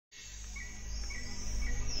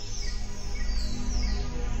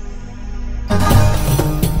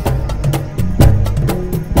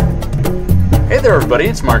there everybody,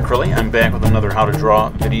 it's Mark Crilly. I'm back with another How to Draw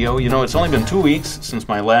video. You know, it's only been 2 weeks since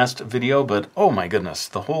my last video, but oh my goodness,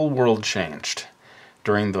 the whole world changed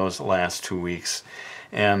during those last 2 weeks.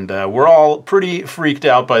 And we're all pretty freaked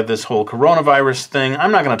out by this whole coronavirus thing.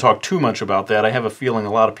 I'm not going to talk too much about that. I have a feeling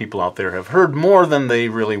a lot of people out there have heard more than they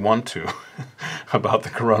really want to about the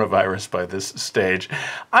coronavirus by this stage.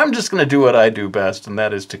 I'm just going to do what I do best, and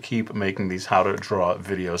that is to keep making these How to Draw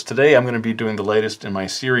videos. Today I'm going to be doing the latest in my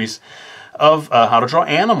series of How to Draw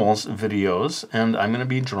Animals videos, and I'm going to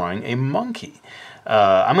be drawing a monkey.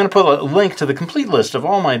 I'm going to put a link to the complete list of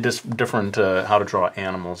all my different How to Draw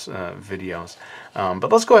Animals videos.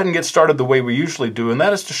 But let's go ahead and get started the way we usually do, and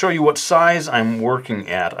that is to show you what size I'm working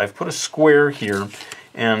at. I've put a square here,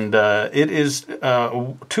 and it is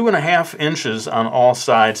 2.5 inches on all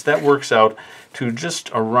sides. That works out to just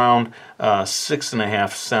around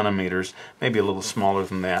 6.5 centimeters, maybe a little smaller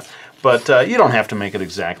than that. But you don't have to make it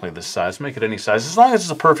exactly this size. Make it any size, as long as it's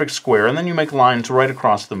a perfect square, and then you make lines right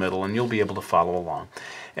across the middle, and you'll be able to follow along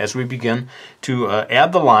as we begin to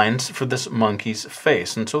add the lines for this monkey's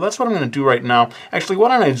face. And so that's what I'm going to do right now. Actually, why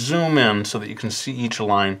don't I zoom in so that you can see each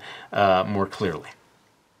line more clearly.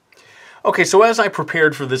 Okay, so as I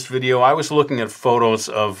prepared for this video, I was looking at photos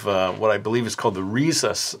of what I believe is called the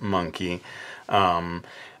rhesus monkey.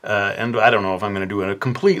 And I don't know if I'm going to do a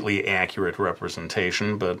completely accurate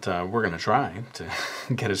representation, but we're going to try to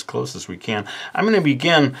get as close as we can. I'm going to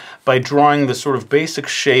begin by drawing the sort of basic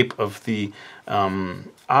shape of the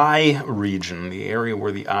eye region, the area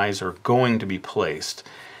where the eyes are going to be placed.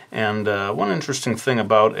 And one interesting thing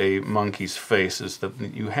about a monkey's face is that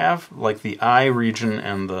you have like the eye region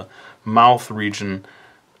and the mouth region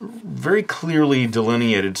very clearly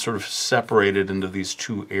delineated, sort of separated into these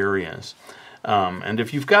two areas. And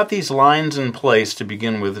if you've got these lines in place to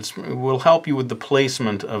begin with, it will help you with the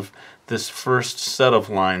placement of this first set of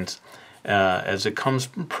lines as it comes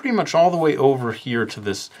pretty much all the way over here to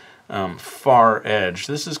this far edge.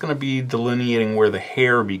 This is going to be delineating where the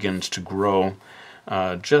hair begins to grow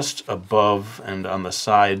just above and on the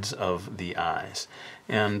sides of the eyes.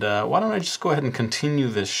 And why don't I just go ahead and continue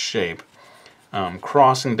this shape,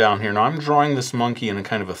 crossing down here. Now I'm drawing this monkey in a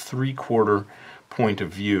kind of a 3/4 point of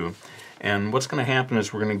view. And what's going to happen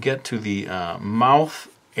is we're going to get to the mouth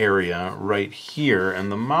area right here,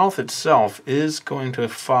 and the mouth itself is going to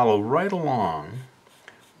follow right along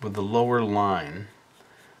with the lower line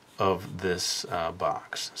of this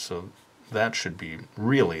box. So that should be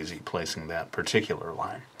real easy, placing that particular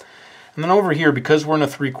line. And then over here, because we're in a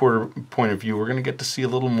 3/4 point of view, we're going to get to see a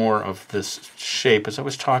little more of this shape. As I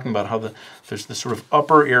was talking about how there's this sort of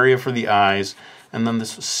upper area for the eyes, and then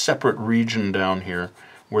this separate region down here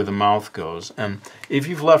where the mouth goes. And if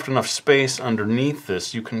you've left enough space underneath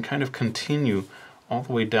this, you can kind of continue all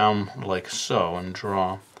the way down like so and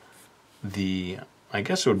draw the, I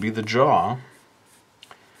guess it would be the jaw,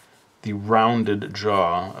 the rounded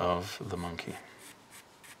jaw of the monkey.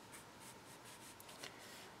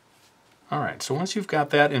 Alright, so once you've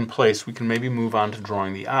got that in place, we can maybe move on to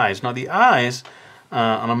drawing the eyes. Now the eyes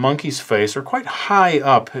on a monkey's face are quite high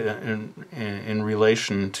up in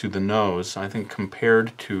relation to the nose, I think,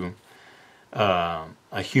 compared to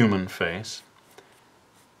a human face.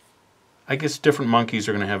 I guess different monkeys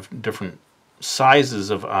are going to have different sizes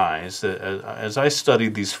of eyes. As I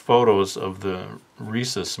studied these photos of the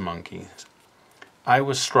rhesus monkeys, I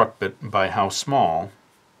was struck by how small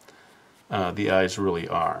the eyes really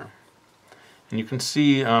are. And you can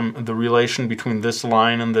see the relation between this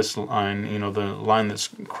line and this line, you know, the line that's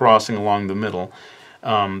crossing along the middle.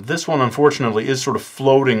 This one, unfortunately, is sort of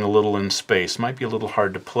floating a little in space. Might be a little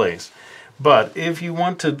hard to place. But if you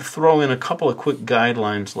want to throw in a couple of quick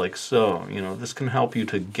guidelines like so, you know, this can help you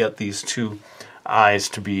to get these two eyes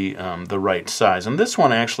to be the right size. And this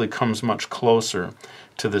one actually comes much closer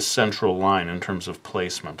to this central line in terms of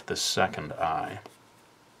placement, this second eye.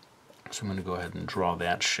 So I'm going to go ahead and draw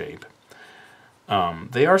that shape.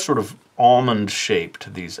 They are sort of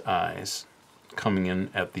almond-shaped, these eyes, coming in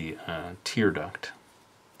at the tear duct.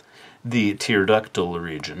 The tear ductal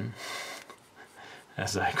region,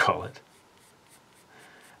 as I call it.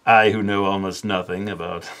 I who know almost nothing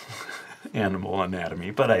about animal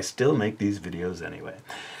anatomy, but I still make these videos anyway.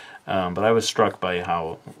 But I was struck by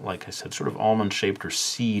how, like I said, sort of almond-shaped or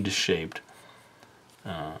seed-shaped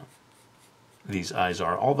these eyes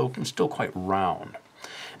are, although still quite round.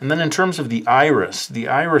 And then in terms of the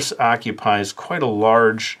iris occupies quite a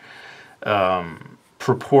large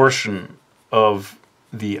proportion of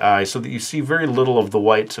the eye, so that you see very little of the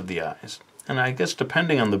whites of the eyes. And I guess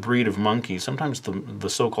depending on the breed of monkey, sometimes the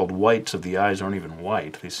so-called whites of the eyes aren't even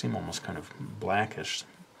white. They seem almost kind of blackish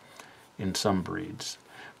in some breeds.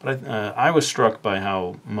 But I was struck by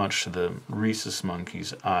how much the rhesus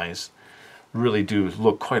monkey's eyes really do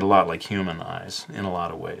look quite a lot like human eyes in a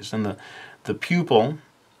lot of ways. And the pupil,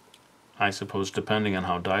 I suppose, depending on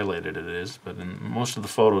how dilated it is, but in most of the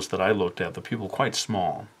photos that I looked at, the pupil quite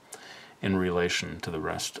small in relation to the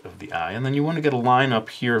rest of the eye. And then you want to get a line up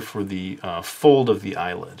here for the fold of the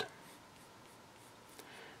eyelid.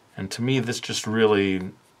 And to me, this just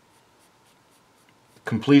really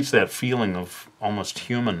completes that feeling of almost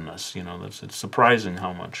humanness. You know, it's surprising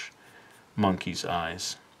how much monkeys'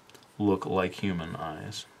 eyes look like human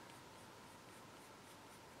eyes.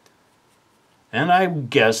 And I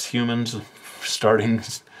guess humans, starting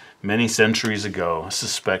many centuries ago,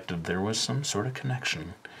 suspected there was some sort of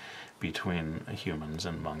connection between humans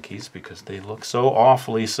and monkeys because they look so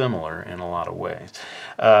awfully similar in a lot of ways.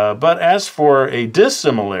 But as for a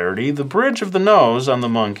dissimilarity, the bridge of the nose on the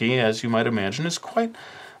monkey, as you might imagine, is quite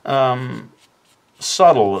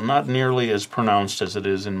subtle, not nearly as pronounced as it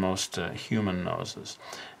is in most human noses.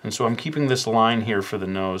 And so I'm keeping this line here for the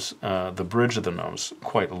nose, the bridge of the nose,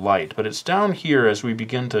 quite light. But it's down here as we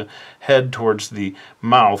begin to head towards the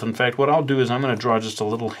mouth. In fact, what I'll do is I'm going to draw just a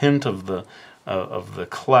little hint of the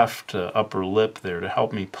cleft upper lip there to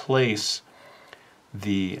help me place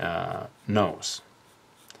the nose.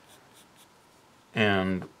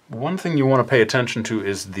 And one thing you want to pay attention to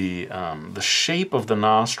is the shape of the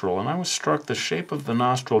nostril. And I was struck the shape of the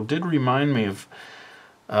nostril did remind me of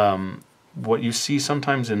what you see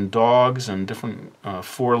sometimes in dogs and different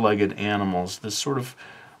four-legged animals, this sort of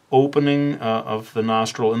opening of the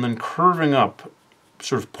nostril and then curving up,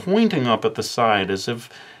 sort of pointing up at the side as if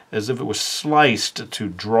it was sliced to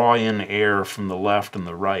draw in air from the left and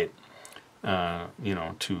the right, you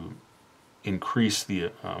know, to increase the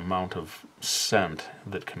amount of scent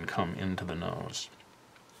that can come into the nose.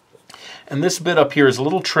 And this bit up here is a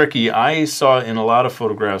little tricky. I saw in a lot of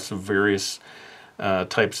photographs of various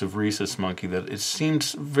types of rhesus monkey that it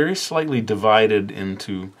seems very slightly divided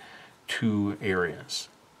into two areas.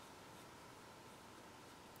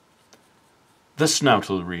 The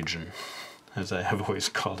snoutal region, as I have always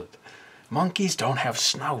called it. Monkeys don't have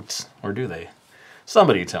snouts, or do they?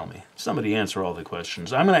 Somebody tell me. Somebody answer all the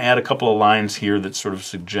questions. I'm going to add a couple of lines here that sort of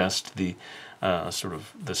suggest the sort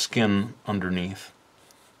of the skin underneath,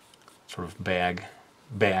 sort of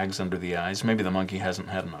bags under the eyes. Maybe the monkey hasn't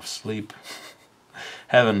had enough sleep.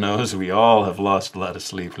 Heaven knows we all have lost a lot of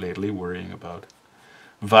sleep lately, worrying about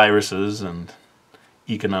viruses and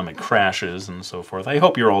economic crashes and so forth. I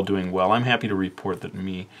hope you're all doing well. I'm happy to report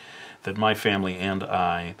that my family and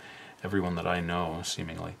I, everyone that I know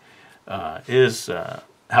seemingly, is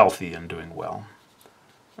healthy and doing well.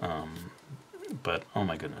 But oh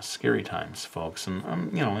my goodness, scary times, folks.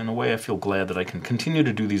 And you know, in a way, I feel glad that I can continue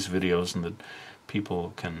to do these videos and that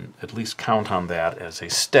people can at least count on that as a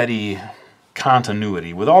steady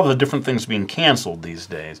continuity. With all the different things being canceled these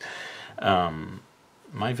days,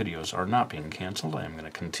 my videos are not being canceled. I am going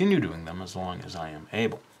to continue doing them as long as I am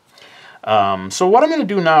able. So what I'm going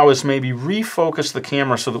to do now is maybe refocus the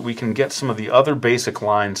camera so that we can get some of the other basic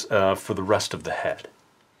lines for the rest of the head.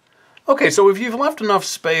 Okay, so if you've left enough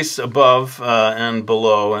space above and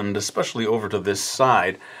below, and especially over to this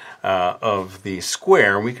side of the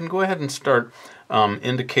square, we can go ahead and start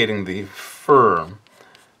indicating the fur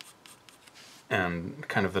and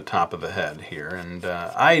kind of the top of the head here. And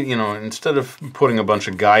you know, instead of putting a bunch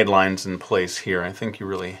of guidelines in place here, I think you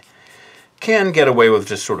really can get away with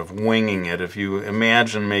just sort of winging it. If you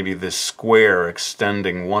imagine maybe this square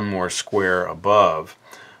extending one more square above,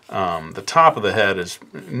 the top of the head is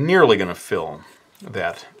nearly going to fill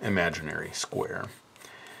that imaginary square.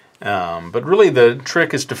 But really the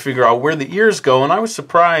trick is to figure out where the ears go, and I was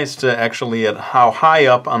surprised actually at how high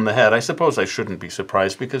up on the head. I suppose I shouldn't be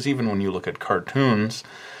surprised, because even when you look at cartoons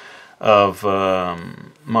of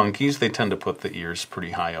monkeys, they tend to put the ears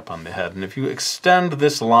pretty high up on the head. And if you extend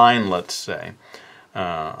this line, let's say,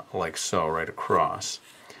 like so, right across,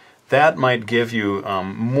 that might give you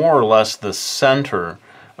more or less the center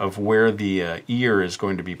of where the ear is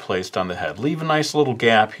going to be placed on the head. Leave a nice little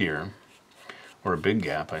gap here, or a big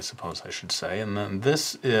gap, I suppose I should say, and then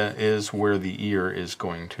this is where the ear is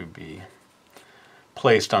going to be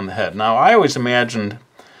placed on the head. Now, I always imagined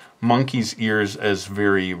monkeys' ears as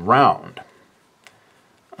very round,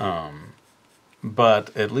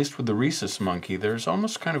 but at least with the rhesus monkey, there's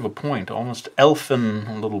almost kind of a point, almost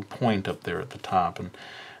elfin little point up there at the top, and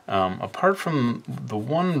apart from the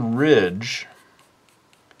one ridge,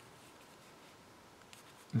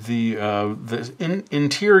 the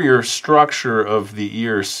interior structure of the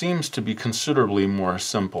ear seems to be considerably more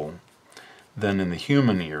simple than in the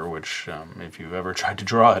human ear, which, if you've ever tried to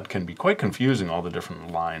draw it, can be quite confusing, all the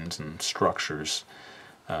different lines and structures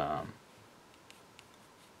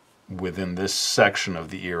within this section of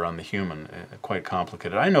the ear on the human. Quite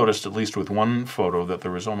complicated. I noticed, at least with one photo, that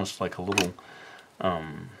there was almost like a little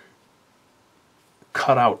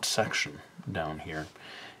cut-out section down here.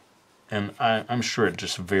 And I'm sure it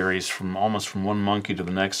just varies from almost from one monkey to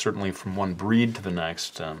the next, certainly from one breed to the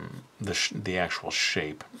next, the actual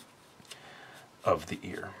shape of the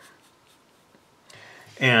ear.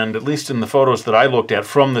 And at least in the photos that I looked at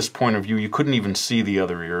from this point of view, you couldn't even see the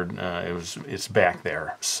other ear. It's back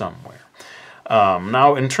there somewhere.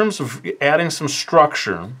 Now, in terms of adding some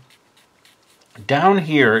structure, down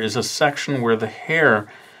here is a section where the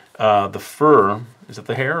hair, the fur, is it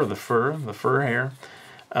the hair or the fur? The fur hair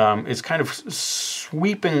is kind of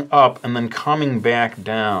sweeping up and then coming back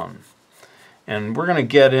down. And we're going to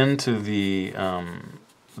get into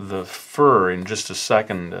the fur in just a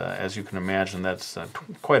second. As you can imagine, that's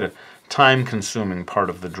quite a time-consuming part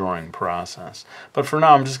of the drawing process. But for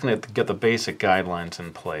now, I'm just going to get the basic guidelines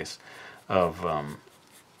in place of,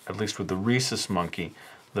 at least with the rhesus monkey,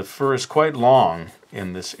 the fur is quite long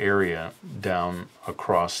in this area down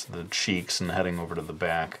across the cheeks and heading over to the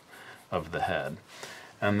back of the head.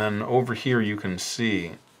 And then over here you can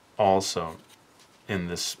see also in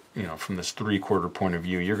this, from this three-quarter point of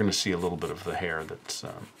view, you're going to see a little bit of the hair that's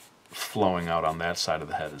flowing out on that side of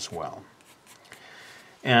the head as well.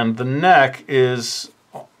 And the neck is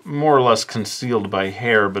more or less concealed by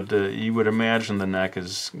hair, but you would imagine the neck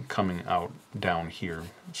is coming out down here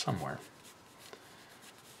somewhere.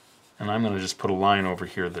 And I'm going to just put a line over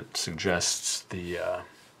here that suggests the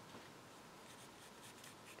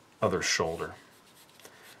other shoulder.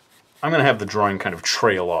 I'm going to have the drawing kind of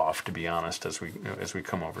trail off, to be honest, as we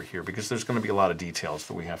come over here, because there's going to be a lot of details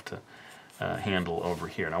that we have to handle over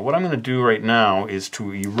here. Now, what I'm going to do right now is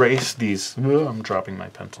to erase these. I'm dropping my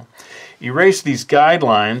pencil. Erase these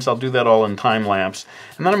guidelines. I'll do that all in time lapse,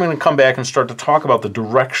 and then I'm going to come back and start to talk about the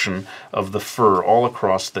direction of the fur all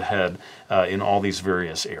across the head in all these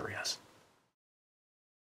various areas.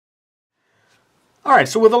 Alright,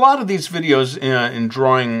 so with a lot of these videos in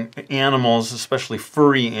drawing animals, especially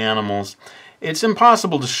furry animals, it's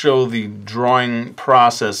impossible to show the drawing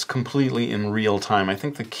process completely in real time. I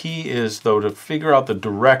think the key is, though, to figure out the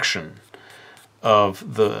direction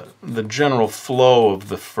of the general flow of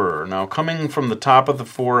the fur. Now, coming from the top of the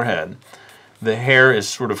forehead, the hair is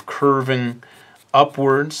sort of curving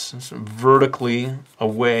upwards, vertically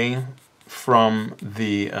away from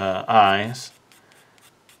the eyes.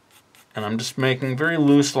 And I'm just making very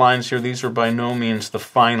loose lines here. These are by no means the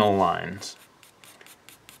final lines.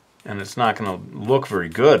 And it's not going to look very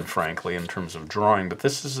good, frankly, in terms of drawing. But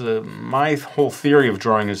this is my whole theory of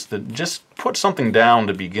drawing is that just put something down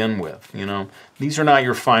to begin with. These are not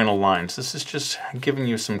your final lines. This is just giving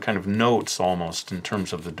you some kind of notes almost in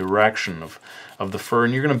terms of the direction of the fur.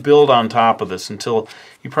 And you're going to build on top of this until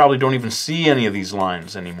you probably don't even see any of these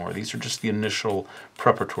lines anymore. These are just the initial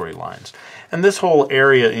preparatory lines. And this whole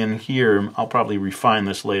area in here, I'll probably refine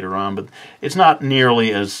this later on, but it's not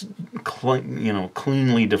nearly as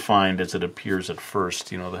cleanly defined as it appears at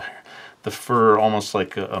first. The fur, almost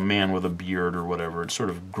like a man with a beard or whatever, it sort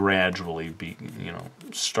of gradually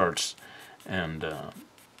starts and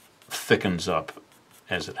thickens up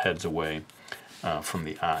as it heads away from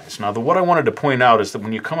the eyes. Now, what I wanted to point out is that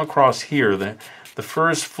when you come across here, the fur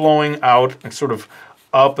is flowing out and sort of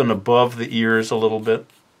up and above the ears a little bit.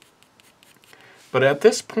 But at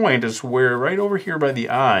this point is where, right over here by the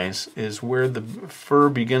eyes, is where the fur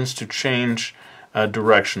begins to change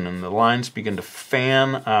direction and the lines begin to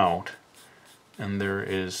fan out. And there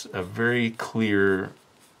is a very clear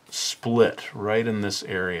split right in this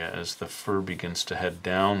area as the fur begins to head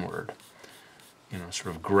downward.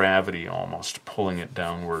 Sort of gravity almost pulling it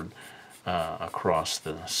downward across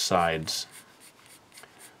the sides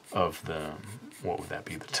of what would that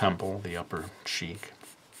be, the temple, the upper cheek.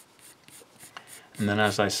 And then,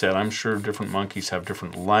 as I said, I'm sure different monkeys have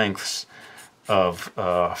different lengths of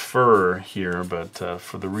fur here, but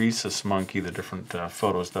for the rhesus monkey, the different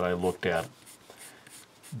photos that I looked at,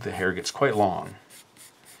 the hair gets quite long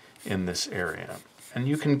in this area. And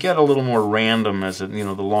you can get a little more random as it, the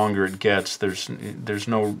longer it gets. There's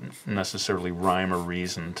no necessarily rhyme or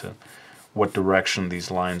reason to what direction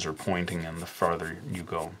these lines are pointing in the farther you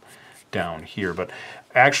go down here. But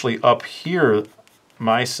actually up here,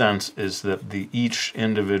 my sense is that each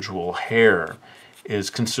individual hair is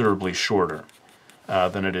considerably shorter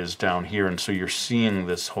than it is down here, and so you're seeing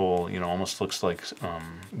this whole, almost looks like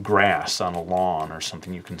grass on a lawn or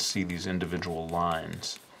something. You can see these individual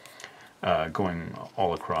lines going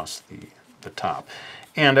all across the top.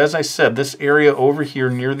 And as I said, this area over here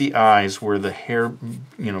near the eyes where the hair,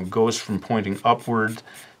 goes from pointing upward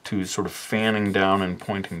to sort of fanning down and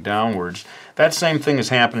pointing downwards, that same thing is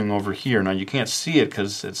happening over here. Now you can't see it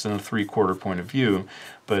because it's in a 3/4 point of view,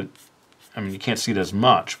 but I mean you can't see it as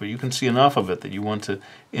much, but you can see enough of it that you want to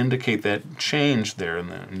indicate that change there.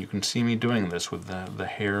 And you can see me doing this with the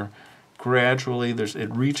hair gradually.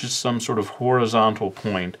 It reaches some sort of horizontal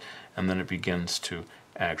point, and then it begins to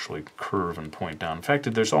actually curve and point down. In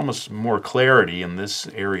fact, there's almost more clarity in this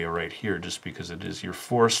area right here just because you're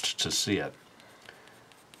forced to see it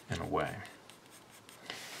in a way.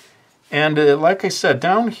 And like I said,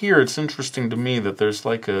 down here it's interesting to me that there's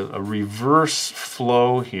like a reverse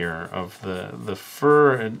flow here of the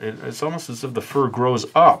fur. It's almost as if the fur grows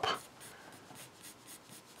up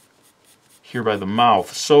here by the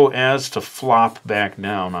mouth so as to flop back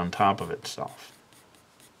down on top of itself.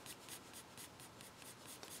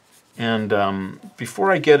 And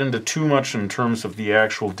before I get into too much in terms of the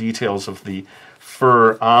actual details of the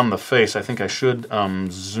fur on the face, I think I should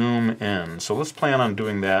zoom in. So let's plan on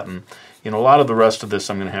doing that. And a lot of the rest of this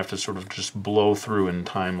I'm going to have to sort of just blow through in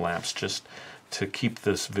time-lapse just to keep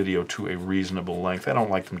this video to a reasonable length. I don't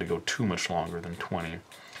like them to go too much longer than 20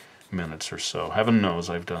 minutes or so. Heaven knows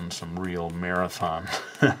I've done some real marathon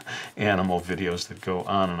animal videos that go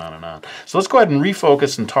on and on and on. So let's go ahead and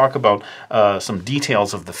refocus and talk about some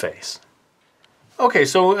details of the face. Okay,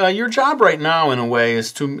 so your job right now in a way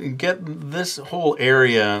is to get this whole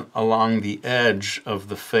area along the edge of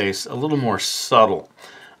the face a little more subtle.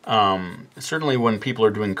 Certainly when people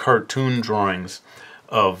are doing cartoon drawings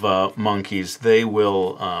of monkeys, they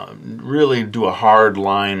will really do a hard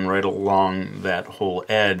line right along that whole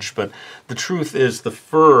edge. But the truth is the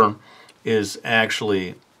fur is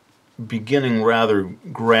actually beginning rather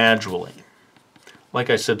gradually.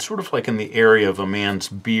 Like I said, sort of like in the area of a man's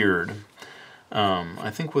beard. I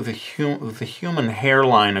think with the human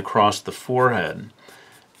hairline across the forehead,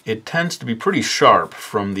 it tends to be pretty sharp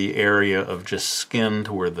from the area of just skin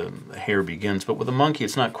to where the hair begins. But with a monkey,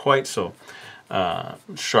 it's not quite so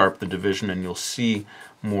sharp, the division, and you'll see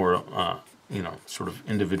more, sort of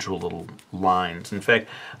individual little lines. In fact,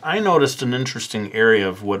 I noticed an interesting area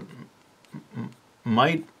of what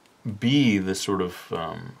might be the sort of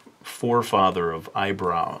forefather of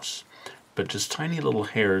eyebrows, but just tiny little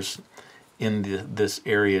hairs in this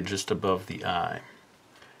area just above the eye.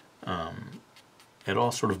 It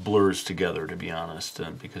all sort of blurs together, to be honest,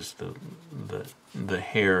 because the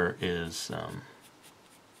hair is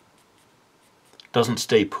doesn't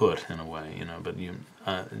stay put in a way, but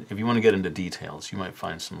if you want to get into details, you might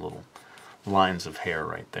find some little lines of hair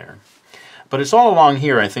right there. But it's all along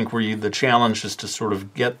here, I think, where the challenge is to sort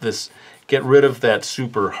of get rid of that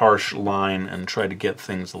super harsh line and try to get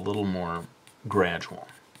things a little more gradual.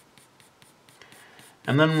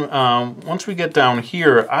 And then once we get down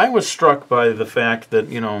here, I was struck by the fact that,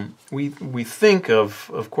 we think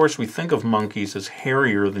of course we think of monkeys as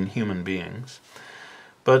hairier than human beings.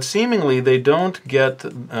 But seemingly they don't get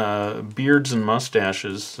beards and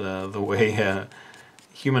mustaches the way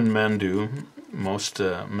human men do, most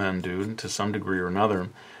men do to some degree or another,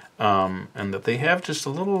 and that they have just a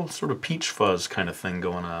little sort of peach fuzz kind of thing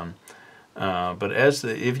going on. But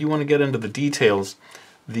if you want to get into the details,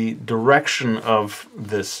 the direction of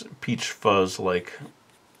this peach fuzz-like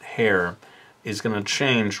hair is going to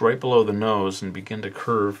change right below the nose and begin to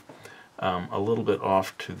curve a little bit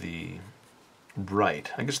off to the right.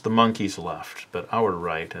 I guess the monkey's left, but our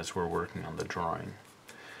right as we're working on the drawing.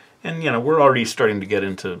 And we're already starting to get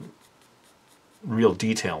into real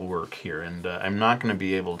detail work here, and I'm not going to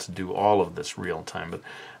be able to do all of this real time,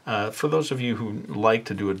 but for those of you who like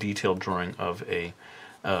to do a detailed drawing of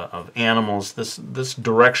animals, this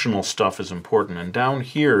directional stuff is important. And down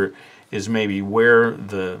here is maybe where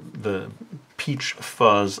the peach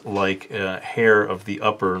fuzz like hair of the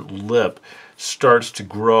upper lip starts to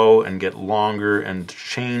grow and get longer and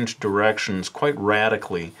change directions quite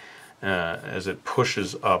radically as it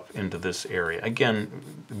pushes up into this area. Again,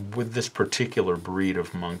 with this particular breed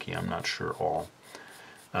of monkey, I'm not sure all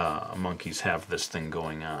monkeys have this thing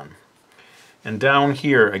going on. And down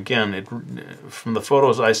here, again, from the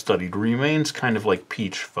photos I studied, remains kind of like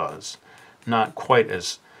peach fuzz. Not quite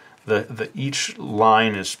as... each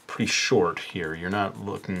line is pretty short here. You're not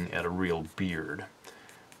looking at a real beard,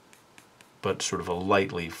 but sort of a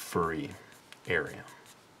lightly furry area.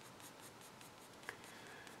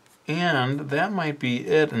 And that might be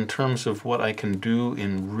it in terms of what I can do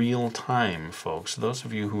in real time, folks. Those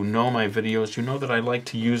of you who know my videos, you know that I like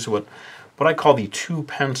to use what I call the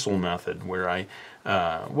two-pencil method, where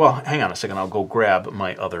well, hang on a second, I'll go grab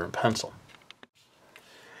my other pencil.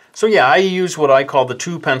 So yeah, I use what I call the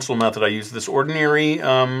two-pencil method. I use this ordinary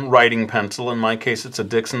writing pencil. In my case, it's a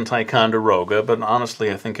Dixon Ticonderoga, but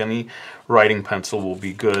honestly, I think any writing pencil will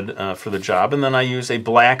be good for the job. And then I use a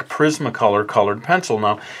black Prismacolor colored pencil.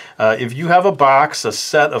 Now, if you have a box, a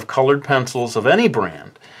set of colored pencils of any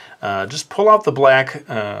brand, just pull out the black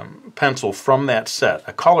pencil from that set,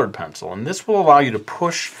 a colored pencil, and this will allow you to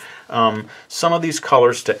push some of these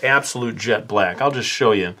colors to absolute jet black. I'll just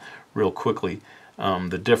show you real quickly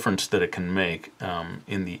the difference that it can make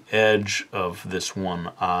in the edge of this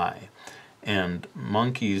one eye. And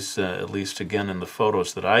monkeys, at least again in the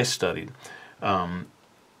photos that I studied,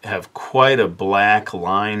 have quite a black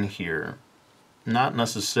line here. Not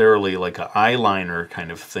necessarily like an eyeliner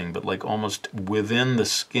kind of thing, but like almost within the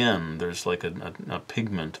skin there's like a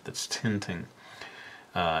pigment that's tinting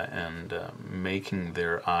and making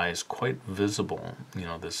their eyes quite visible, you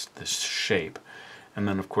know, this shape. And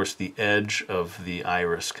then, of course, the edge of the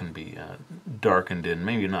iris can be darkened in,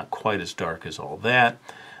 maybe not quite as dark as all that,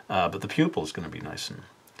 but the pupil is going to be nice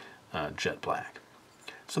and jet black.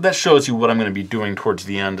 So that shows you what I'm going to be doing towards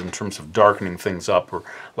the end in terms of darkening things up. Or,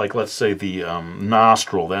 like, let's say the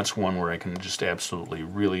nostril, that's one where I can just absolutely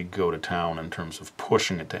really go to town in terms of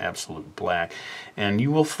pushing it to absolute black. And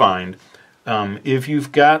you will find, if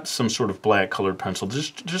you've got some sort of black colored pencil,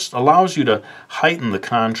 just allows you to heighten the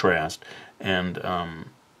contrast and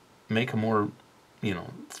make a more, you know,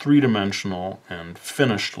 three-dimensional and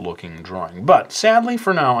finished-looking drawing. But sadly,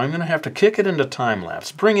 for now, I'm going to have to kick it into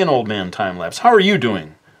time-lapse. Bring in Old Man Time-Lapse. How are you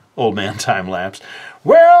doing, Old Man Time-Lapse?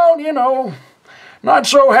 Well, you know, not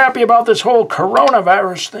so happy about this whole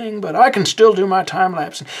coronavirus thing, but I can still do my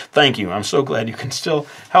time-lapsing. Thank you. I'm so glad you can still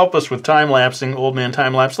help us with time-lapsing, Old Man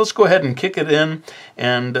Time-Lapse. Let's go ahead and kick it in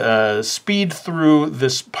and speed through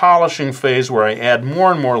this polishing phase where I add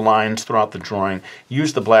more and more lines throughout the drawing,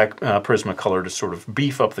 use the black Prismacolor to sort of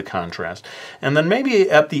beef up the contrast. And then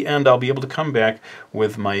maybe at the end I'll be able to come back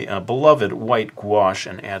with my beloved white gouache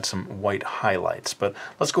and add some white highlights. But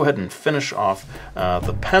let's go ahead and finish off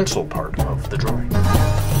the pencil part of the drawing.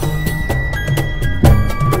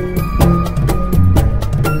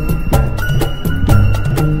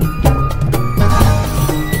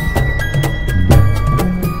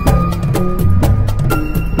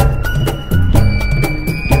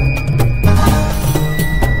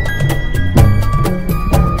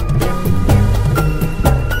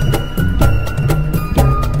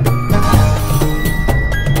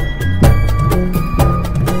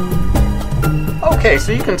 Okay,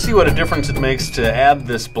 so you can see what a difference it makes to add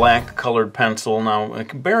this black colored pencil. Now,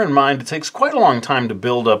 bear in mind, it takes quite a long time to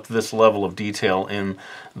build up this level of detail in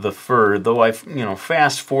the fur. Though I've, you know,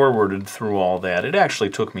 fast-forwarded through all that, it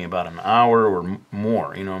actually took me about an hour or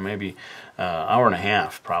more, you know, maybe hour and a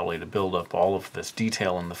half probably to build up all of this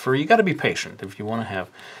detail in the fur. You got to be patient if you want to have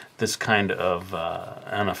this kind of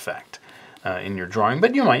an effect in your drawing,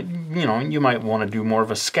 but you might want to do more of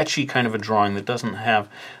a sketchy kind of a drawing that doesn't have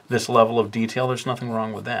this level of detail. There's nothing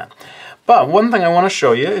wrong with that. But one thing I want to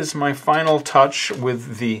show you is my final touch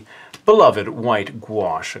with the beloved white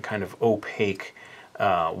gouache, a kind of opaque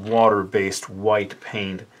water-based white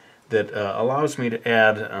paint that allows me to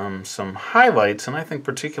add some highlights, and I think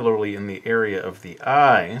particularly in the area of the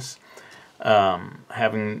eyes,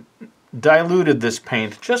 having diluted this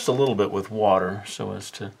paint just a little bit with water so as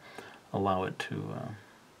to allow it to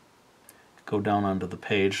go down onto the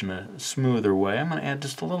page in a smoother way. I'm going to add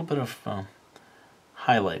just a little bit of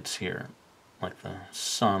highlights here, like the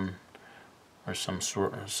sun or some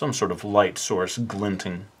sort of light source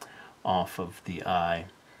glinting off of the eye.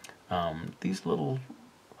 These little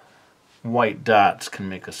white dots can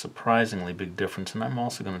make a surprisingly big difference, and I'm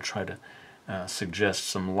also going to try to suggest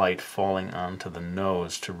some light falling onto the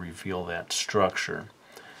nose to reveal that structure.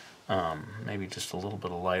 Maybe just a little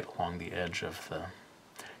bit of light along the edge of the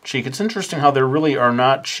cheek. It's interesting how there really are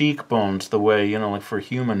not cheekbones the way, you know, like for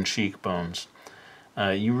human cheekbones.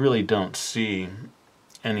 You really don't see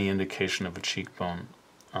any indication of a cheekbone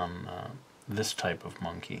on this type of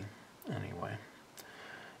monkey, anyway.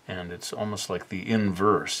 And it's almost like the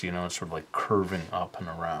inverse, you know, it's sort of like curving up and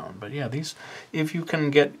around. But yeah, these, if you can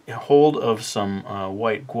get hold of some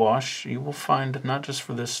white gouache, you will find, not just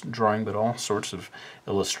for this drawing, but all sorts of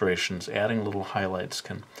illustrations, adding little highlights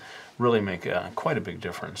can really make quite a big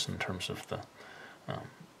difference in terms of the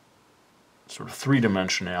sort of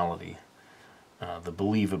three-dimensionality, the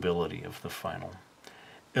believability of the final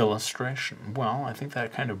illustration. Well, I think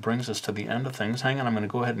that kind of brings us to the end of things. Hang on, I'm going to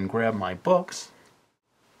go ahead and grab my books.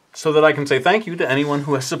 so that I can say thank you to anyone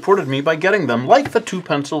who has supported me by getting them, like the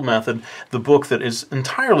two-pencil method, the book that is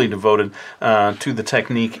entirely devoted to the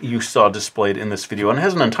technique you saw displayed in this video, and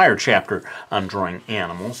has an entire chapter on drawing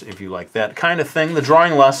animals, if you like that kind of thing. The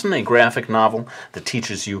Drawing Lesson, a graphic novel that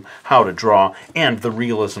teaches you how to draw, and The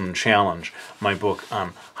Realism Challenge, my book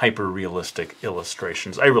on hyper-realistic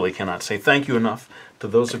illustrations. I really cannot say thank you enough to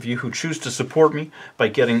those of you who choose to support me by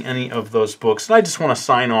getting any of those books. And I just want to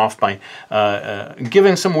sign off by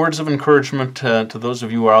giving some words of encouragement to those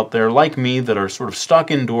of you out there like me that are sort of stuck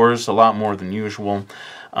indoors a lot more than usual.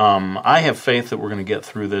 I have faith that we're going to get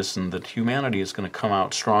through this and that humanity is going to come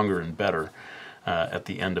out stronger and better at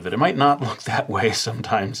the end of it. It might not look that way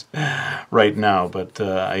sometimes right now, but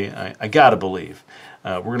I gotta believe.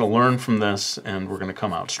 We're going to learn from this and we're going to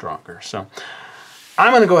come out stronger. So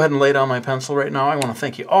I'm going to go ahead and lay down my pencil right now. I want to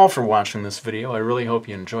thank you all for watching this video. I really hope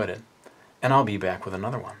you enjoyed it. And I'll be back with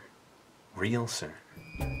another one real soon.